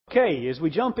Okay, as we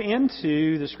jump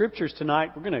into the Scriptures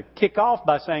tonight, we're going to kick off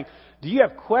by saying, do you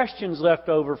have questions left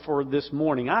over for this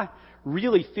morning? I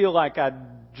really feel like I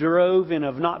drove in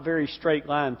a not very straight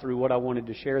line through what I wanted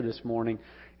to share this morning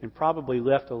and probably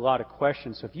left a lot of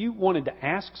questions. So if you wanted to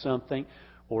ask something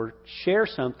or share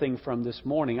something from this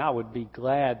morning, I would be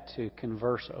glad to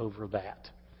converse over that.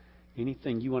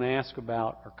 Anything you want to ask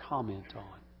about or comment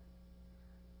on?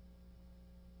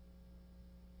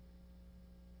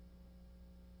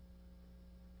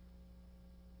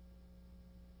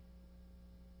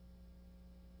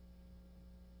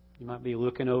 You might be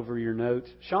looking over your notes.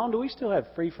 Sean, do we still have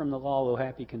 "Free from the Law, O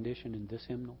Happy Condition" in this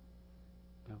hymnal?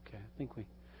 Okay, I think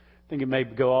it may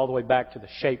go all the way back to the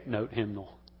Shape Note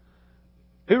hymnal.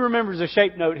 Who remembers the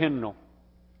Shape Note hymnal?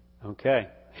 Okay.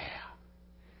 Yeah.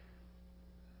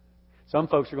 Some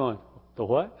folks are going, the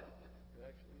what?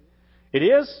 It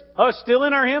is? Oh, it's still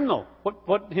in our hymnal.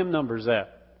 What hymn number is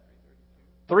that?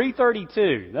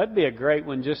 332. That'd be a great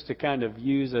one just to kind of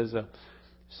use as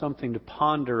something to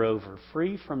ponder over.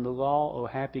 Free from the law, O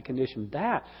happy condition.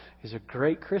 That is a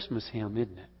great Christmas hymn,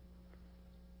 isn't it?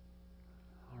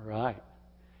 All right.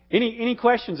 Any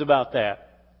questions about that?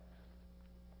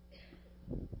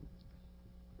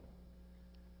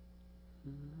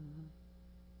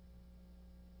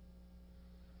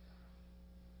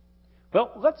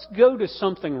 Well, let's go to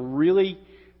something really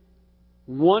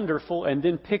wonderful and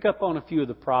then pick up on a few of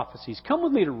the prophecies. Come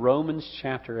with me to Romans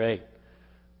chapter 8.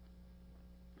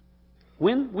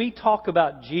 When we talk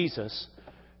about Jesus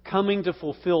coming to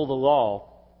fulfill the law,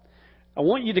 I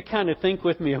want you to kind of think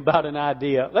with me about an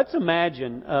idea. Let's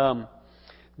imagine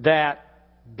that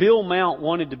Bill Mount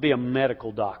wanted to be a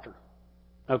medical doctor.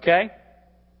 Okay?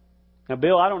 Now,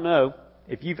 Bill, I don't know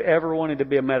if you've ever wanted to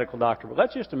be a medical doctor, but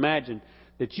let's just imagine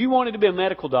that you wanted to be a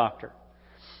medical doctor.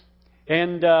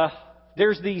 And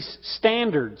there's these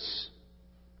standards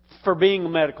for being a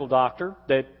medical doctor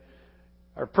that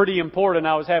are pretty important.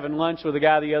 I was having lunch with a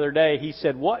guy the other day. He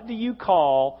said, what do you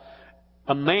call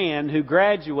a man who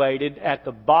graduated at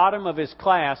the bottom of his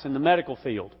class in the medical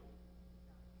field?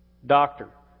 Doctor.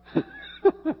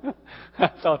 I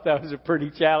thought that was a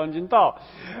pretty challenging thought.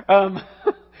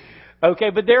 Okay,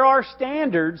 but there are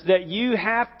standards that you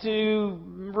have to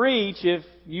reach if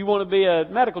you want to be a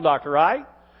medical doctor, right?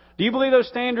 Do you believe those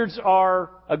standards are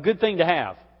a good thing to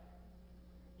have?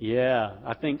 Yeah,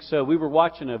 I think so. We were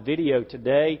watching a video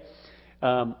today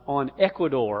on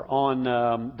Ecuador, on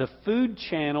the Food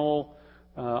Channel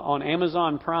on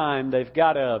Amazon Prime. They've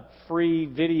got a free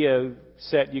video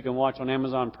set you can watch on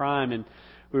Amazon Prime, and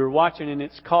we were watching, and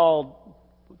it's called,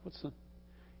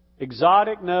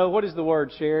 exotic? No, what is the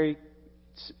word, Sherry?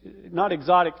 It's not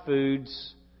exotic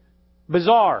foods.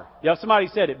 Bizarre. Yeah, somebody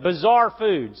said it. Bizarre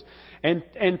foods. And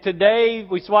today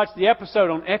we watched the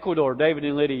episode on Ecuador. David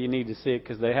and Lydia, you need to see it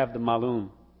because they have the malum,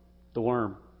 the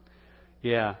worm.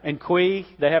 Yeah. And cuy,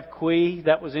 they have cuy.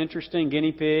 That was interesting.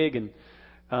 Guinea pig. And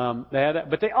they had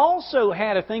that. But they also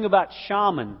had a thing about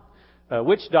shaman,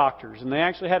 witch doctors. And they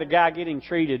actually had a guy getting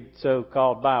treated,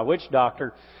 so-called, by a witch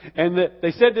doctor. And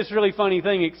they said this really funny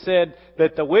thing. It said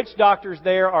that the witch doctors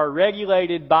there are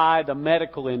regulated by the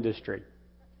medical industry.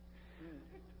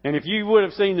 And if you would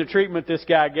have seen the treatment this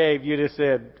guy gave, you'd have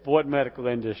said, what medical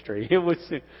industry? It was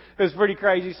pretty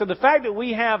crazy. So the fact that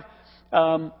we have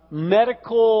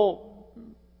medical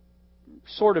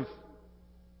sort of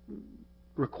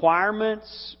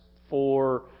requirements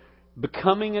for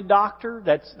becoming a doctor,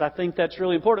 I think that's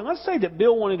really important. Let's say that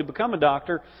Bill wanted to become a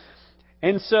doctor.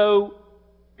 And so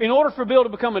in order for Bill to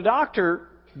become a doctor,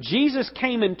 Jesus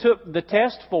came and took the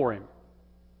test for him.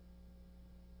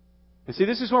 And see,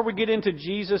 this is where we get into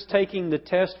Jesus taking the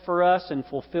test for us and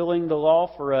fulfilling the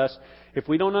law for us. If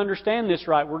we don't understand this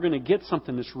right, we're going to get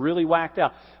something that's really whacked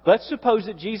out. Let's suppose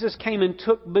that Jesus came and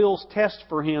took Bill's test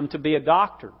for him to be a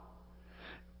doctor.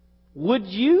 Would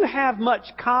you have much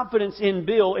confidence in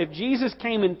Bill if Jesus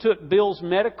came and took Bill's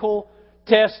medical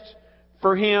test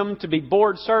for him to be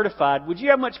board certified? Would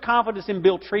you have much confidence in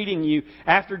Bill treating you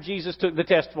after Jesus took the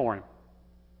test for him?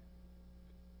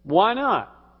 Why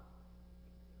not?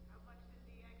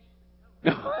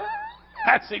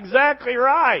 That's exactly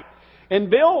right. And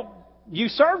Bill, you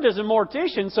served as a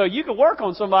mortician, so you could work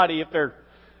on somebody if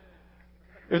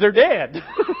they're dead.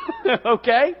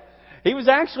 Okay? He was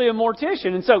actually a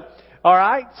mortician. And so, all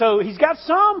right, so he's got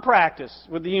some practice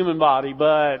with the human body,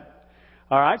 but,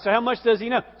 all right, so how much does he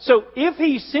know? So if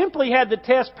he simply had the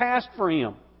test passed for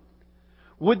him,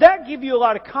 would that give you a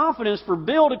lot of confidence for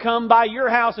Bill to come by your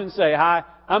house and say, hi,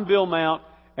 I'm Bill Mount,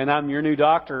 and I'm your new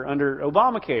doctor under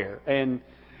Obamacare? And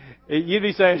you'd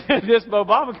be saying, this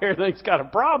Obamacare thing's got a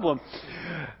problem.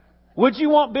 Would you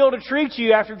want Bill to treat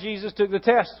you after Jesus took the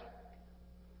test?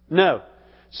 No.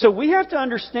 So we have to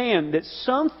understand that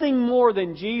something more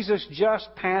than Jesus just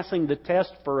passing the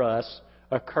test for us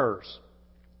occurs.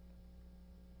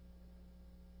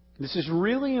 This is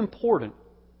really important.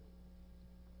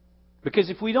 Because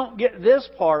if we don't get this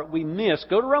part, we miss.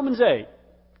 Go to Romans 8.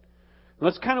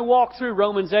 Let's kind of walk through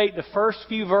Romans 8, the first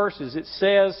few verses. It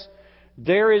says,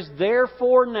 "There is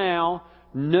therefore now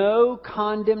no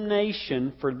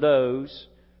condemnation for those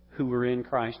who are in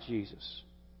Christ Jesus.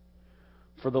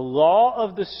 For the law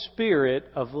of the Spirit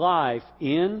of life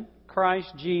in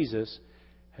Christ Jesus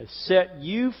has set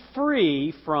you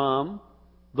free from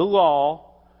the law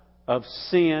of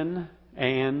sin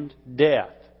and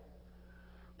death.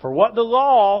 For what the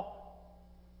law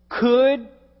could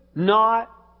not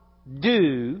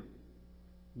do,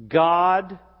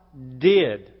 God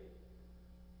did,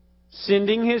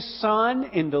 sending His Son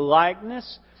in the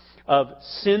likeness of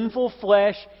sinful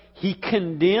flesh. He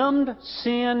condemned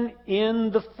sin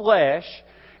in the flesh."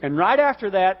 And right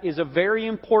after that is a very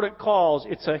important clause.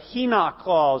 It's a hina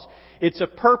clause. It's a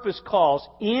purpose clause.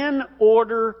 "In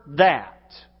order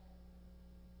that."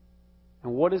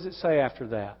 And what does it say after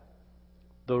that?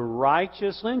 The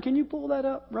righteous... Lynn, can you pull that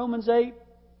up? Romans 8.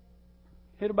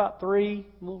 Hit about 3.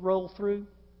 We'll roll through.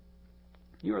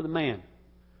 You are the man.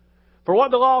 "For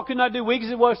what the law could not do, weak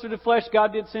as it was through the flesh,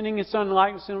 God did, sending His Son in the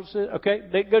likeness of sin."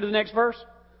 Okay, go to the next verse.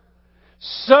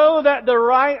 "So that the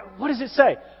right..." What does it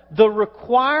say? "The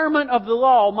requirement of the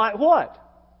law might" what?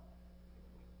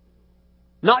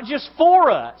 Not just for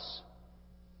us.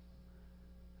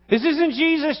 This isn't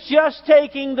Jesus just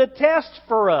taking the test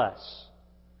for us.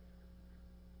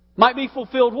 Might be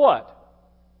fulfilled what?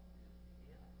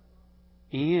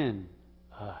 In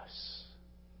us.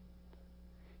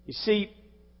 You see,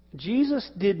 Jesus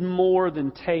did more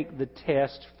than take the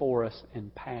test for us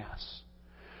and pass.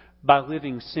 By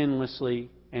living sinlessly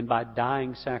and by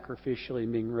dying sacrificially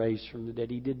and being raised from the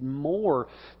dead. He did more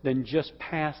than just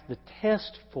pass the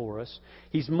test for us.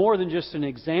 He's more than just an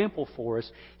example for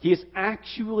us. He is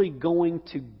actually going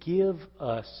to give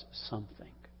us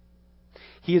something.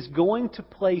 He is going to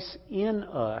place in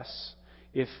us,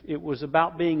 if it was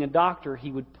about being a doctor,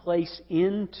 He would place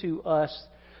into us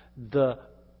the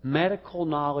medical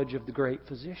knowledge of the great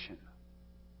physician.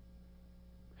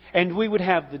 And we would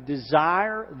have the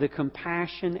desire, the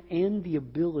compassion, and the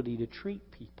ability to treat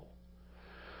people.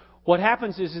 What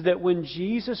happens is that when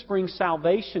Jesus brings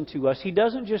salvation to us, He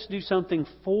doesn't just do something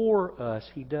for us,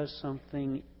 He does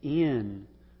something in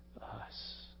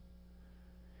us.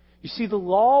 You see, the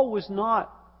law was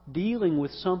not dealing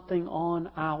with something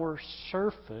on our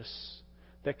surface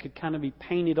that could kind of be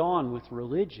painted on with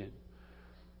religion.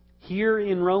 Here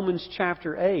in Romans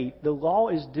chapter 8, the law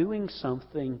is doing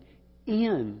something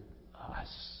in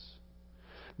us.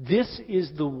 This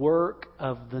is the work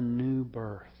of the new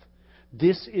birth.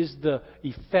 This is the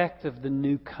effect of the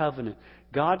new covenant.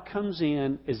 God comes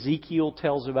in, Ezekiel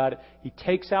tells about it. He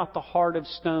takes out the heart of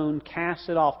stone, casts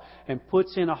it off, and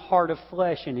puts in a heart of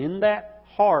flesh. And in that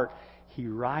heart, He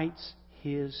writes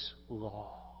His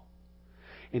law.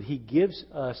 And He gives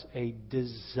us a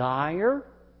desire,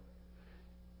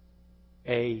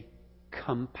 a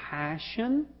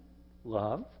compassion,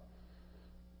 love,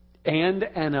 and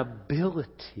an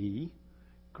ability,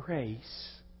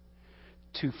 grace,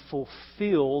 to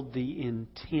fulfill the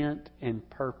intent and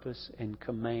purpose and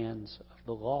commands of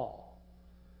the law.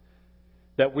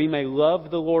 That we may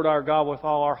love the Lord our God with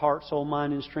all our heart, soul,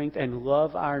 mind, and strength, and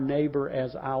love our neighbor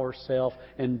as ourselves,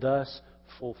 and thus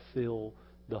fulfill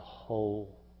the whole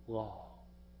law.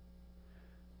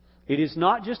 It is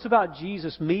not just about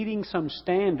Jesus meeting some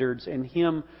standards and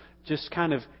Him just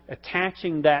kind of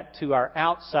attaching that to our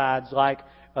outsides like,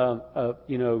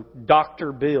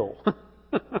 Dr. Bill.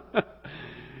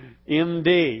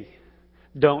 MD.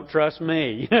 Don't trust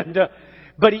me.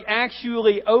 But He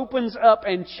actually opens up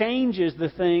and changes the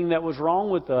thing that was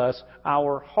wrong with us,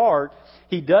 our heart.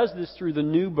 He does this through the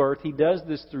new birth. He does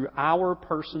this through our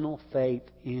personal faith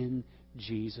in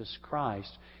Jesus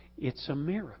Christ. It's a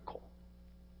miracle.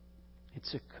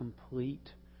 It's a complete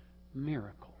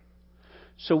miracle.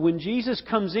 So when Jesus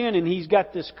comes in and He's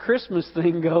got this Christmas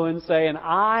thing going saying,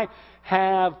 "I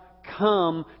have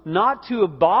come not to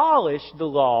abolish the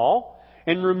law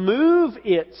and remove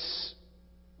its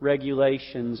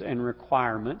regulations and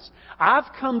requirements.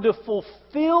 I've come to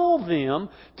fulfill them,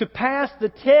 to pass the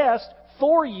test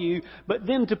for you, but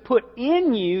then to put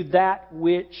in you that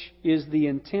which is the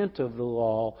intent of the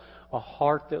law, a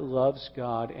heart that loves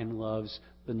God and loves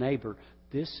the neighbor."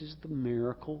 This is the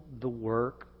miracle, the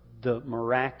work, the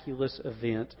miraculous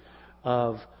event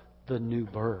of the new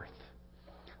birth.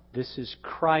 This is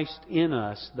Christ in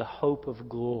us, the hope of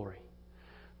glory.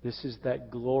 This is that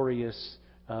glorious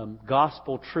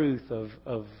gospel truth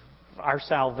of our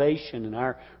salvation and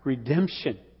our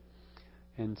redemption.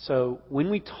 And so when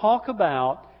we talk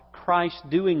about Christ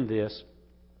doing this,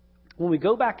 when we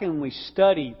go back and we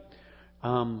study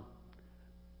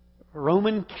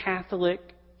Roman Catholic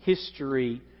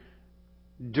history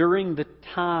during the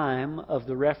time of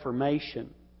the Reformation,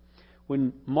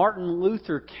 when Martin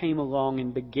Luther came along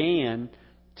and began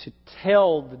to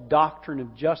tell the doctrine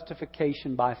of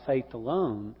justification by faith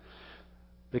alone,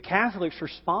 the Catholics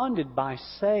responded by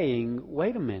saying,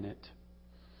 wait a minute,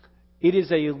 it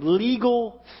is a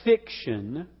legal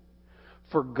fiction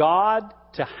for God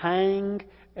to hang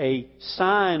a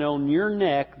sign on your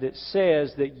neck that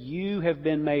says that you have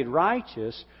been made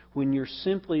righteous when you're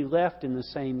simply left in the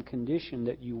same condition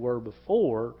that you were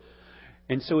before.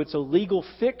 And so it's a legal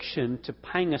fiction to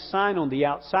hang a sign on the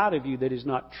outside of you that is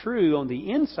not true on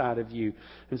the inside of you.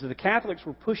 And so the Catholics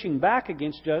were pushing back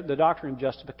against the doctrine of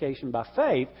justification by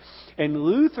faith. And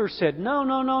Luther said,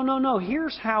 no.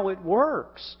 Here's how it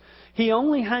works. He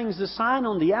only hangs the sign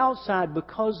on the outside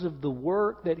because of the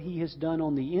work that He has done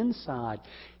on the inside.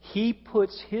 He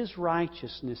puts His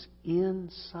righteousness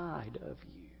inside of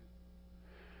you.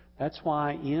 That's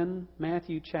why in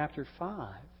Matthew chapter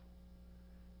 5,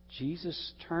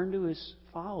 Jesus turned to His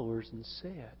followers and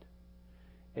said,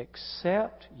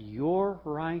 except your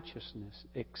righteousness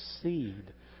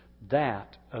exceed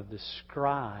that of the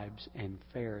scribes and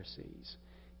Pharisees,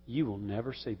 you will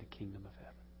never see the kingdom of heaven.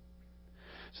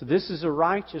 So this is a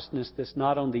righteousness that's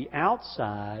not on the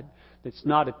outside, that's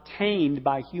not attained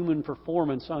by human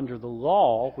performance under the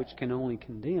law, which can only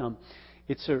condemn.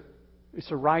 It's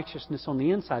a righteousness on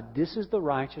the inside. This is the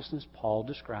righteousness Paul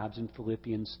describes in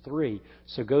Philippians 3.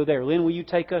 So go there. Lynn, will you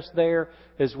take us there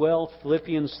as well?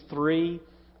 Philippians 3.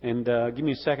 And give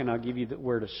me a second, I'll give you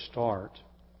where to start.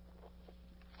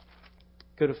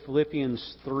 Go to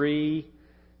Philippians 3.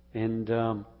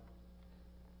 And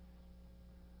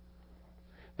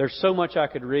there's so much I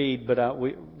could read, but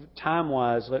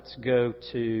time-wise, let's go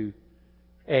to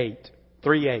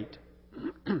 3:8.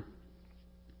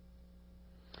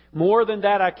 More than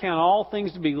that, I count all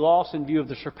things to be lost in view of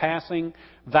the surpassing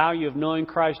value of knowing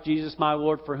Christ Jesus my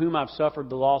Lord, for whom I've suffered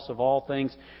the loss of all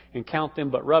things, and count them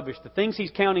but rubbish. The things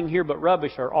he's counting here but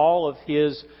rubbish are all of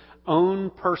his own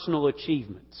personal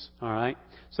achievements. All right?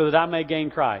 So that I may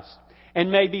gain Christ, and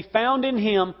may be found in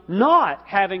Him, not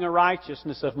having a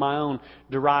righteousness of my own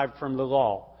derived from the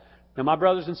law. Now, my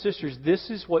brothers and sisters, this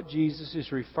is what Jesus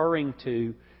is referring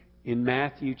to in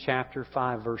Matthew chapter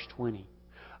 5, verse 20.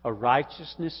 A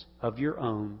righteousness of your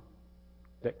own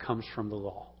that comes from the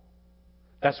law.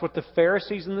 That's what the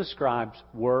Pharisees and the scribes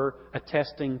were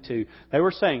attesting to. They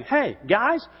were saying, hey,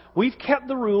 guys, we've kept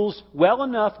the rules well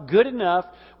enough, good enough.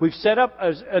 We've set up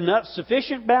enough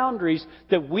sufficient boundaries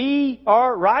that we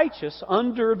are righteous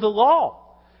under the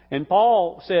law. And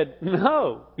Paul said,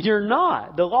 no, you're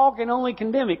not. The law can only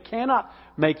condemn. It cannot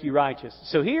make you righteous.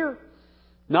 So here,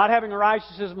 not having a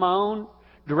righteousness of my own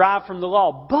derived from the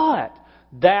law, but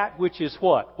that which is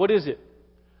what? What is it?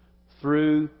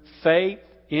 Through faith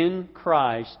in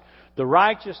Christ, the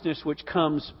righteousness which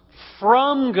comes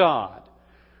from God.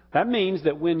 That means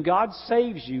that when God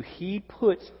saves you, He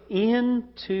puts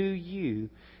into you,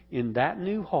 in that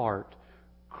new heart,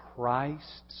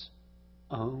 Christ's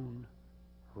own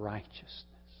righteousness.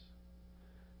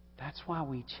 That's why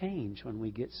we change when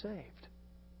we get saved.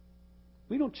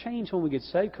 We don't change when we get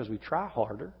saved because we try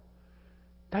harder.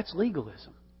 That's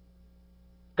legalism.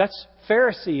 That's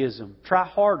Phariseeism. Try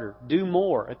harder. Do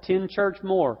more. Attend church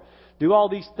more. Do all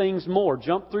these things more.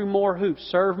 Jump through more hoops.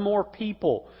 Serve more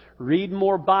people. Read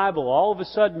more Bible. All of a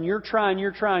sudden, you're trying.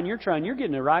 You're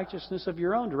getting a righteousness of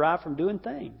your own derived from doing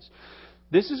things.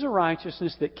 This is a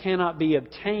righteousness that cannot be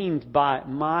obtained by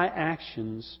my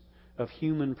actions of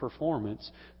human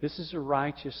performance. This is a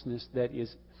righteousness that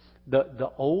is,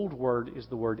 the old word is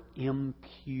the word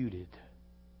imputed.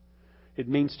 It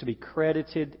means to be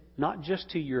credited not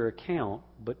just to your account,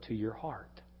 but to your heart.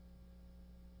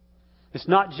 It's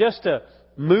not just a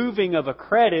moving of a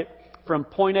credit from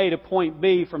point A to point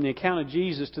B, from the account of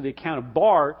Jesus to the account of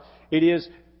Bart. It is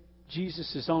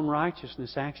Jesus' own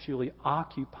righteousness actually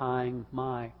occupying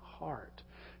my heart.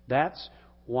 That's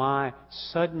why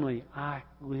suddenly I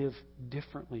live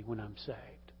differently when I'm saved.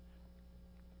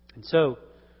 And so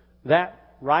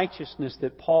that righteousness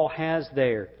that Paul has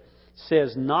there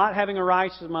says, not having a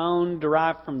righteousness of my own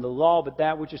derived from the law, but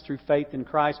that which is through faith in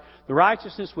Christ. The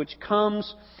righteousness which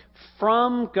comes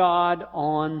from God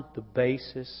on the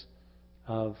basis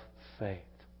of faith.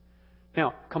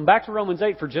 Now, come back to Romans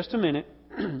 8 for just a minute,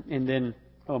 and then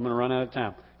I'm going to run out of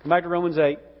time. Come back to Romans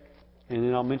 8, and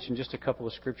then I'll mention just a couple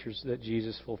of scriptures that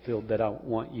Jesus fulfilled that I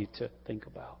want you to think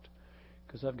about.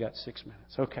 Because I've got 6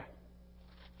 minutes. Okay.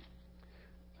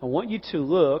 I want you to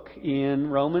look in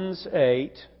Romans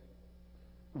 8,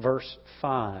 verse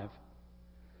 5.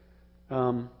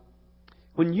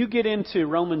 When you get into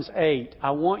Romans 8,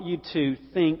 I want you to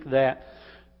think that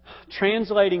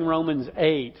translating Romans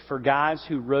 8 for guys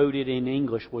who wrote it in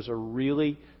English was a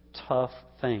really tough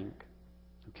thing.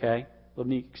 Okay? Let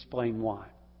me explain why.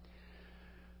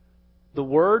 The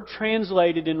word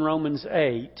translated in Romans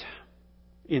 8,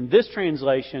 in this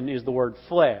translation, is the word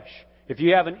flesh. If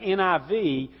you have an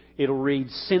NIV, it'll read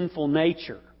sinful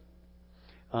nature.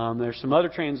 There's some other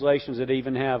translations that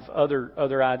even have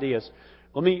other ideas.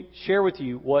 Let me share with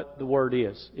you what the word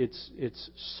is. It's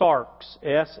sarx,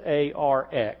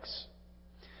 S-A-R-X.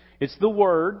 It's the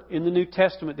word in the New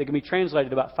Testament that can be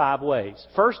translated about 5 ways.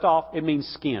 First off, it means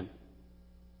skin.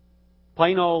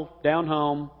 Plain old, down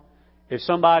home. If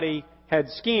somebody had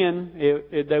skin,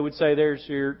 they would say, there's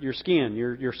your skin,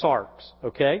 your sarx.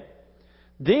 Okay?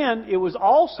 Then it was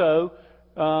also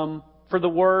for the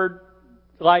word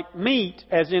like meat,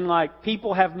 as in like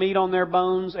people have meat on their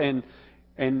bones and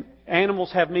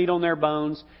animals have meat on their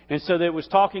bones. And so that it was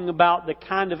talking about the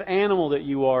kind of animal that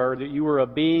you are, that you were a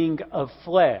being of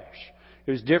flesh.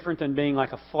 It was different than being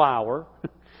like a flower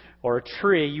or a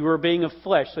tree. You were a being of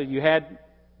flesh, so you had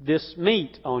this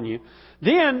meat on you.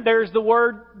 Then there's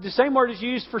the same word is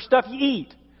used for stuff you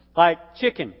eat, like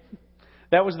chicken.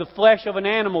 That was the flesh of an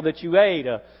animal that you ate,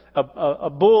 a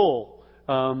bull,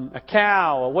 a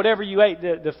cow, or whatever you ate,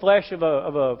 the flesh of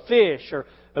a fish, or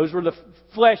those were the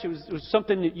flesh. It was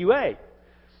something that you ate.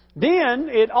 Then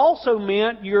it also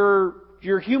meant your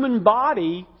human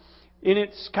body in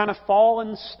its kind of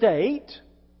fallen state.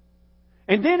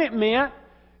 And then it meant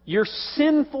your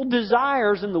sinful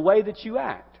desires and the way that you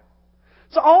act.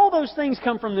 So all those things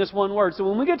come from this one word. So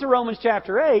when we get to Romans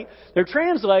chapter 8, they're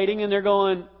translating and they're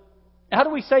going, how do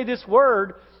we say this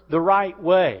word the right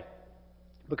way?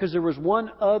 Because there was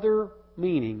one other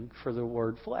meaning for the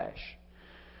word flesh.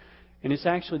 And it's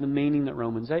actually the meaning that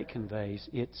Romans 8 conveys.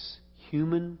 It's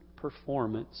human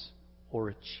performance or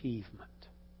achievement.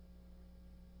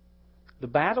 The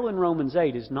battle in Romans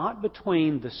 8 is not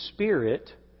between the Spirit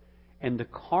and the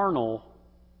carnal.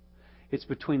 It's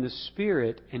between the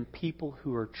Spirit and people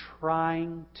who are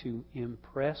trying to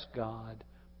impress God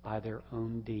by their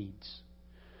own deeds.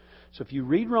 So if you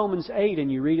read Romans 8 and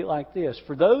you read it like this,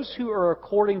 for those who are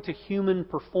according to human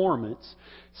performance,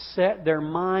 set their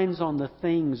minds on the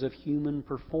things of human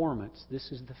performance.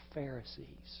 This is the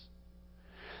Pharisees.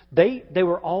 They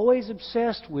were always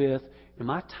obsessed with, am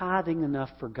I tithing enough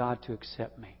for God to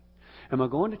accept me? Am I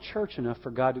going to church enough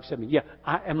for God to accept me? Yeah.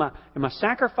 Am I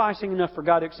sacrificing enough for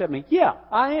God to accept me? Yeah,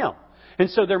 I am. And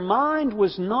so their mind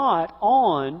was not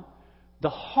on the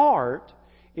heart,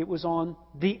 it was on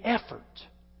the effort.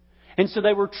 And so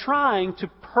they were trying to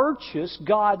purchase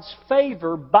God's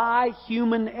favor by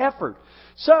human effort.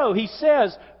 So he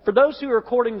says, for those who are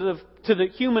according to the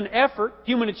human effort,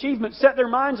 human achievement, set their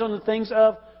minds on the things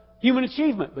of human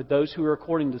achievement. But those who are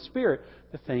according to the Spirit,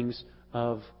 the things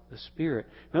of the Spirit.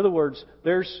 In other words,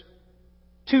 there's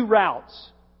 2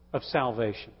 routes of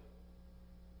salvation.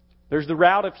 There's the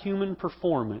route of human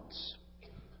performance,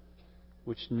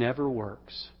 which never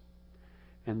works.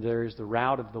 And there is the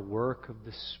route of the work of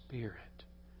the Spirit,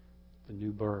 the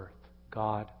new birth,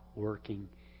 God working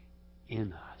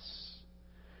in us.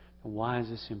 And why is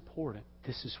this important?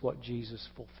 This is what Jesus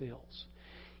fulfills.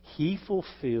 He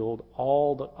fulfilled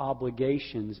all the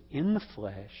obligations in the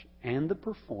flesh and the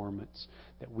performance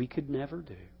that we could never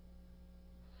do.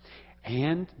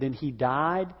 And then He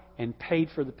died and paid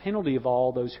for the penalty of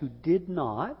all those who did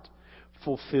not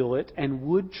fulfill it and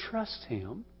would trust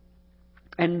Him.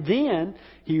 And then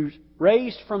He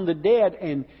raised from the dead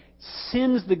and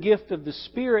sends the gift of the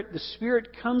Spirit. The Spirit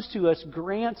comes to us,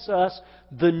 grants us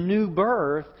the new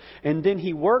birth, and then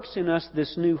He works in us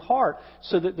this new heart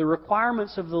so that the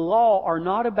requirements of the law are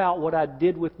not about what I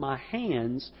did with my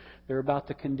hands. They're about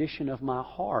the condition of my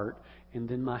heart, and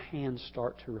then my hands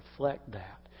start to reflect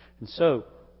that. And so,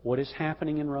 what is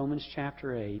happening in Romans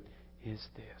chapter 8 is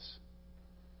this.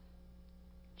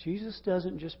 Jesus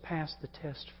doesn't just pass the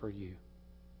test for you.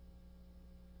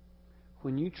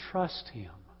 When you trust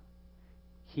Him,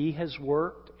 He has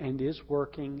worked and is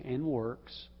working and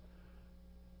works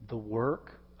the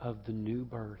work of the new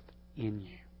birth in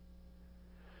you.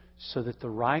 So that the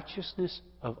righteousness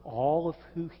of all of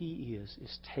who He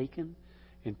is taken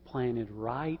and planted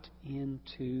right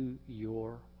into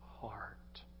your heart.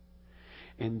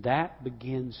 And that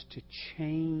begins to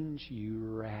change you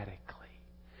radically.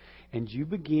 And you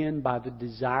begin by the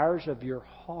desires of your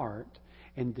heart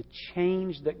and the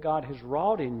change that God has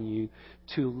wrought in you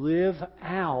to live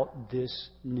out this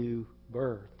new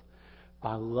birth.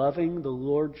 By loving the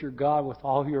Lord your God with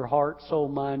all your heart, soul,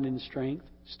 mind, and strength,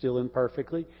 still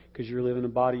imperfectly, because you're living a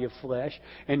body of flesh,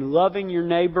 and loving your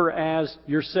neighbor as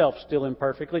yourself, still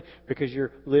imperfectly, because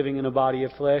you're living in a body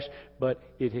of flesh, but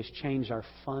it has changed our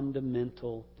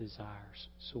fundamental desires.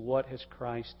 So what has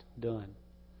Christ done?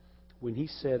 When He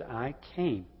said, I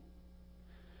came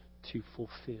to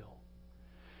fulfill,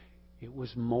 it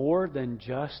was more than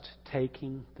just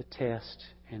taking the test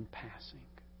and passing.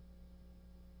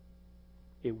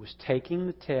 It was taking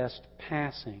the test,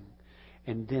 passing,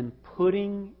 and then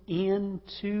putting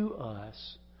into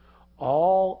us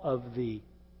all of the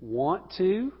want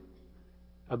to,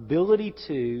 ability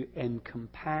to, and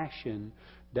compassion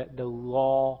that the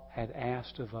law had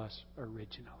asked of us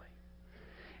originally.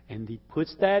 And He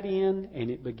puts that in, and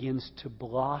it begins to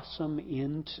blossom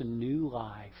into new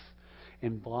life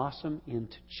and blossom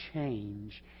into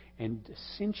change. And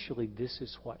essentially, this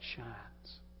is what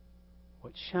shines.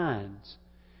 What shines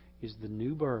is the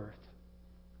new birth,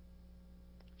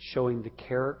 showing the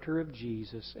character of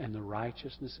Jesus and the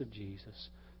righteousness of Jesus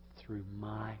through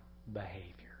my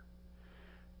behavior.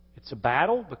 It's a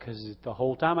battle because the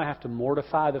whole time I have to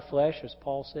mortify the flesh, as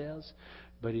Paul says,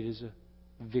 but it is a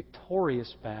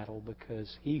victorious battle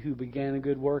because He who began a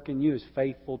good work in you is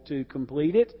faithful to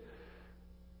complete it.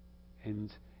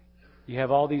 And you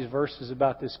have all these verses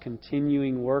about this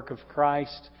continuing work of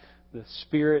Christ, the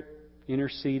Spirit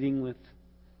interceding with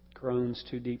groans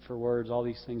too deep for words, all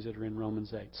these things that are in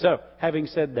Romans 8. So, having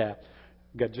said that,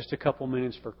 we've got just a couple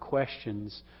minutes for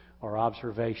questions or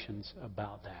observations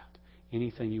about that.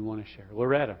 Anything you want to share?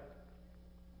 Loretta.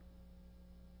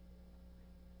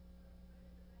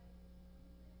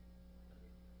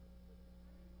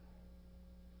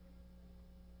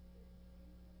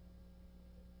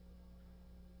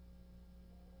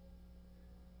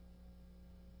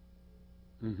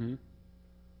 Mm-hmm.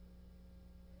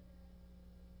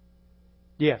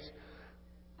 Yes.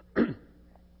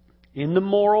 In the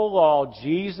moral law,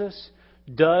 Jesus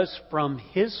does from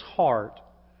His heart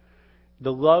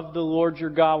the love the Lord your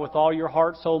God with all your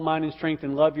heart, soul, mind, and strength,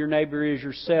 and love your neighbor as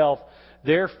yourself.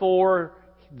 Therefore,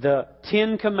 the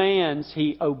 10 commands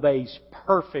He obeys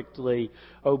perfectly,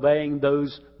 obeying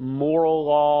those moral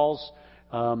laws.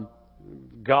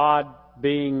 God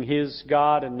being His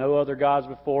God and no other gods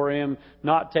before Him,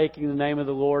 not taking the name of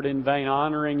the Lord in vain,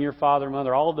 honoring your father and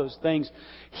mother, all of those things.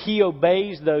 He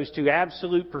obeys those to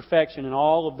absolute perfection in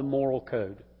all of the moral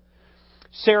code.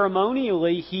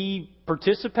 Ceremonially, He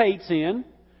participates in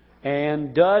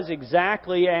and does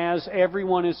exactly as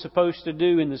everyone is supposed to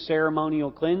do in the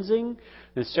ceremonial cleansing,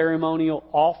 the ceremonial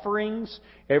offerings,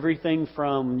 everything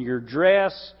from your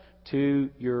dress to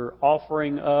your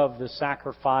offering of the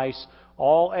sacrifice,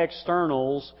 all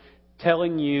externals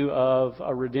telling you of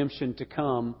a redemption to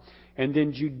come. And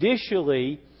then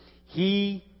judicially,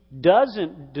 He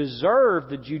doesn't deserve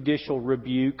the judicial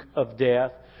rebuke of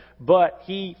death, but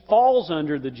He falls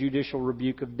under the judicial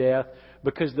rebuke of death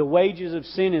because the wages of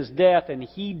sin is death, and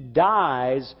He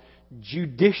dies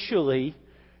judicially,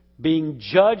 being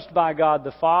judged by God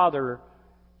the Father.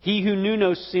 He who knew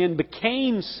no sin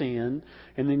became sin,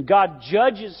 and then God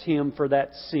judges Him for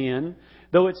that sin.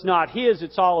 Though it's not His,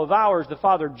 it's all of ours. The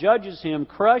Father judges Him,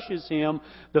 crushes Him.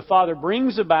 The Father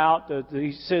brings about,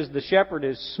 He says the shepherd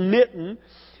is smitten.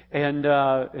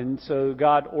 And so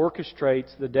God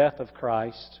orchestrates the death of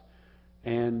Christ.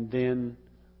 And then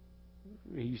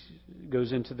He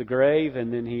goes into the grave,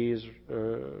 and then He is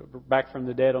back from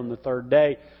the dead on the third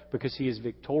day because He is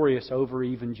victorious over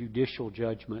even judicial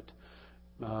judgment.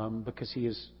 Because He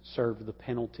has served the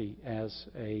penalty as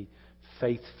a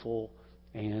faithful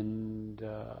and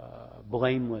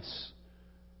blameless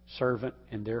servant,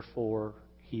 and therefore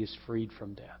He is freed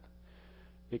from death.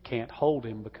 It can't hold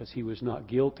Him because He was not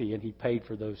guilty, and He paid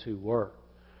for those who were.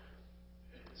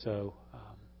 So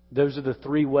those are the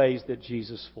 3 ways that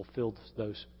Jesus fulfilled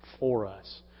those for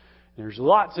us. And there's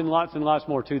lots and lots and lots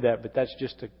more to that, but that's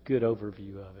just a good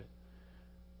overview of it,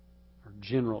 or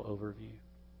general overview.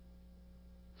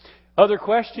 Other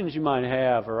questions you might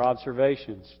have or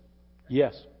observations?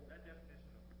 Yes.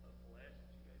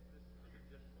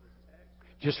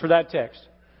 Just for that text.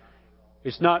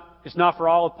 It's not for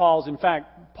all of Paul's. In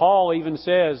fact, Paul even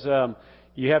says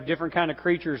you have different kind of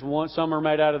creatures. Some are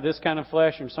made out of this kind of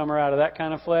flesh and some are out of that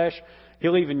kind of flesh.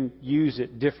 He'll even use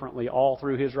it differently all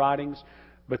through his writings.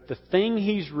 But the thing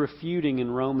he's refuting in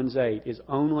Romans 8 is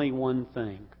only one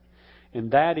thing.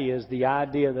 And that is the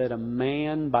idea that a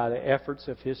man, by the efforts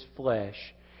of his flesh,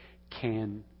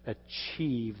 can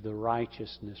achieve the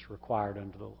righteousness required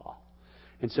under the law.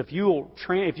 And so if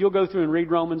you'll go through and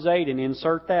read Romans 8 and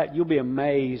insert that, you'll be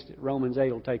amazed that Romans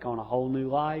 8 will take on a whole new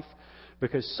life.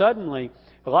 Because suddenly,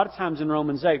 a lot of times in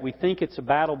Romans 8, we think it's a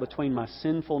battle between my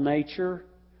sinful nature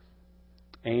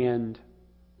and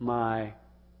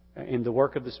the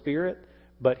work of the Spirit.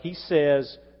 But he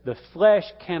says the flesh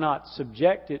cannot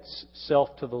subject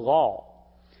itself to the law.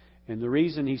 And the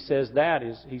reason he says that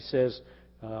is, he says,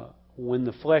 when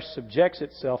the flesh subjects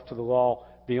itself to the law,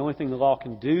 the only thing the law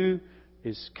can do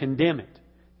is condemn it.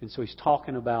 And so he's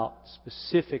talking about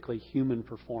specifically human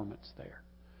performance there.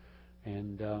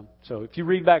 And so if you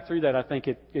read back through that, I think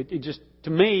it just, to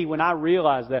me, when I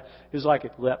realized that, it was like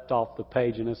it leapt off the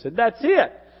page and I said, that's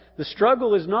it! The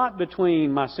struggle is not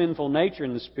between my sinful nature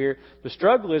and the Spirit. The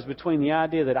struggle is between the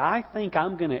idea that I think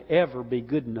I'm going to ever be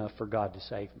good enough for God to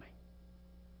save me.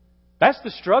 That's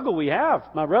the struggle we have,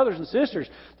 my brothers and sisters.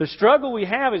 The struggle we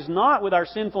have is not with our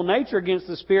sinful nature against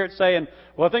the Spirit saying,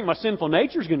 well, I think my sinful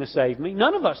nature is going to save me.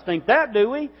 None of us think that, do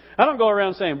we? I don't go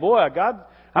around saying, boy, God,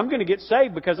 I'm going to get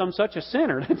saved because I'm such a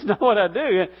sinner. That's not what I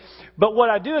do. But what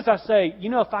I do is I say,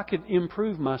 if I could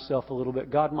improve myself a little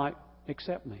bit, God might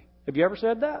accept me. Have you ever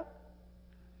said that?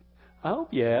 I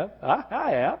hope you have.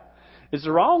 I have. It's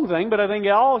the wrong thing, but I think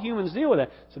all humans deal with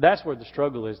that. So that's where the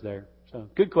struggle is there. So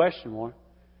good question, Warren.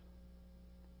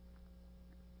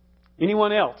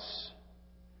 Anyone else?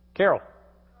 Carol.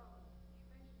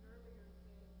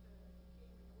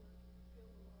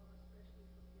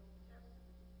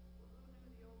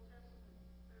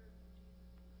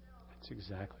 That's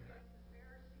exactly right.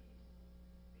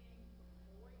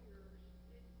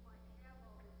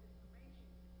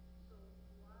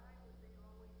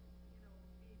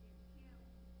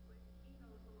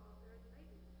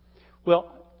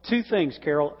 Well, two things,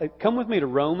 Carol. Come with me to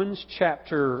Romans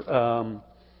chapter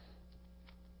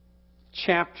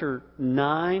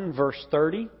 9, verse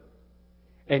 30,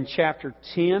 and chapter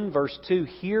 10, verse 2.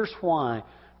 Here's why.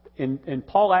 And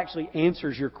Paul actually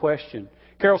answers your question.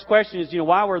 Carol's question is,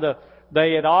 why were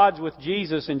they at odds with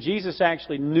Jesus, and Jesus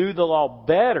actually knew the law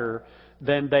better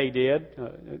than they did?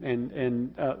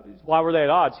 Why were they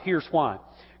at odds? Here's why.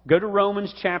 Go to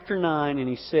Romans chapter 9, and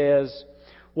he says,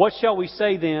 what shall we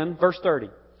say then? Verse 30.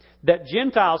 That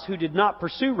Gentiles who did not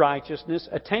pursue righteousness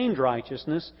attained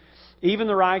righteousness, even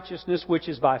the righteousness which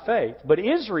is by faith. But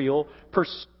Israel,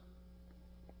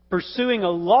 pursuing a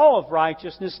law of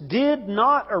righteousness, did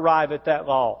not arrive at that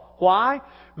law. Why?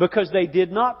 Because they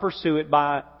did not pursue it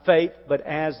by faith, but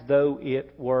as though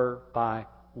it were by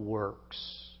works.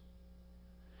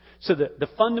 So the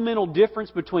fundamental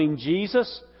difference between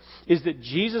Jesus is that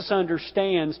Jesus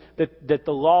understands that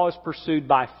the law is pursued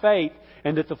by faith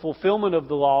and that the fulfillment of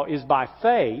the law is by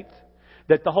faith,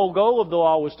 that the whole goal of the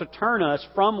law was to turn us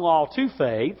from law to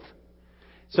faith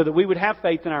so that we would have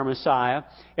faith in our Messiah.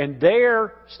 And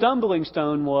their stumbling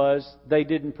stone was they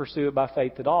didn't pursue it by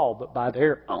faith at all, but by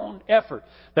their own effort.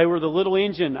 They were the little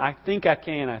engine, I think I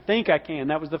can, I think I can.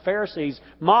 That was the Pharisees'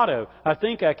 motto. I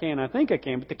think I can,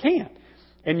 but they can't.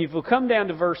 And if we'll come down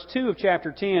to verse 2 of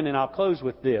chapter 10, and I'll close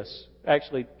with this.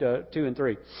 Actually, 2 and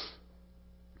 3.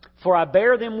 For I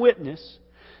bear them witness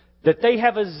that they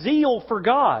have a zeal for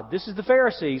God. This is the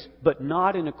Pharisees, but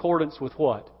not in accordance with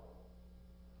what?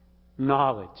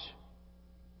 Knowledge.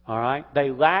 Alright? They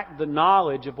lacked the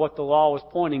knowledge of what the law was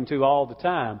pointing to all the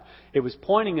time. It was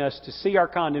pointing us to see our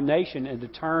condemnation and to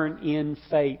turn in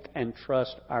faith and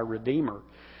trust our Redeemer.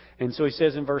 And so he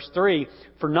says in verse 3,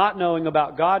 for not knowing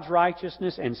about God's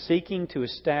righteousness and seeking to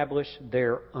establish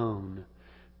their own.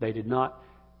 They did not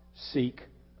seek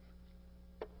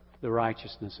the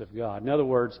righteousness of God. In other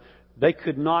words, they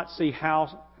could not see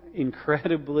how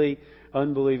incredibly,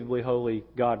 unbelievably holy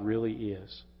God really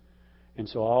is. And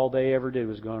so all they ever did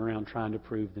was go around trying to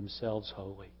prove themselves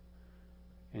holy.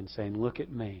 And saying, look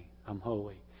at me, I'm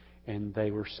holy. And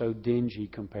they were so dingy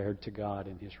compared to God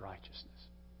and His righteousness.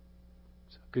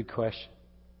 So, good question.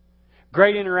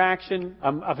 Great interaction.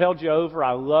 I've held you over.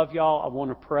 I love y'all. I want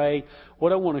to pray.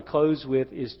 What I want to close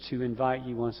with is to invite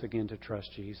you once again to trust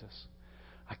Jesus.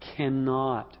 I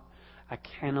cannot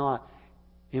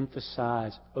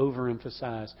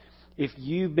overemphasize. If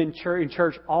you've been in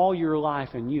church all your life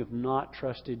and you have not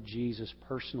trusted Jesus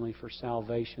personally for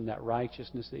salvation, that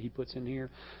righteousness that He puts in here,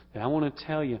 then I want to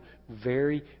tell you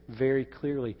very, very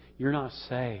clearly, you're not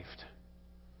saved.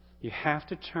 You have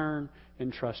to turn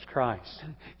and trust Christ.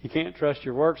 You can't trust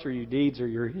your works or your deeds or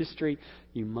your history.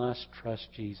 You must trust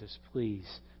Jesus. Please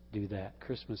do that.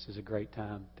 Christmas is a great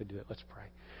time to do it. Let's pray.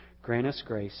 Grant us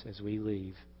grace as we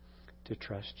leave to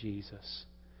trust Jesus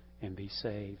and be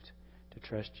saved, to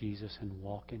trust Jesus and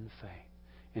walk in faith.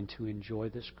 and to enjoy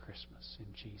this Christmas.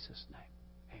 In Jesus'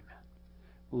 name, amen.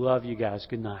 Love you guys.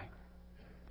 Good night.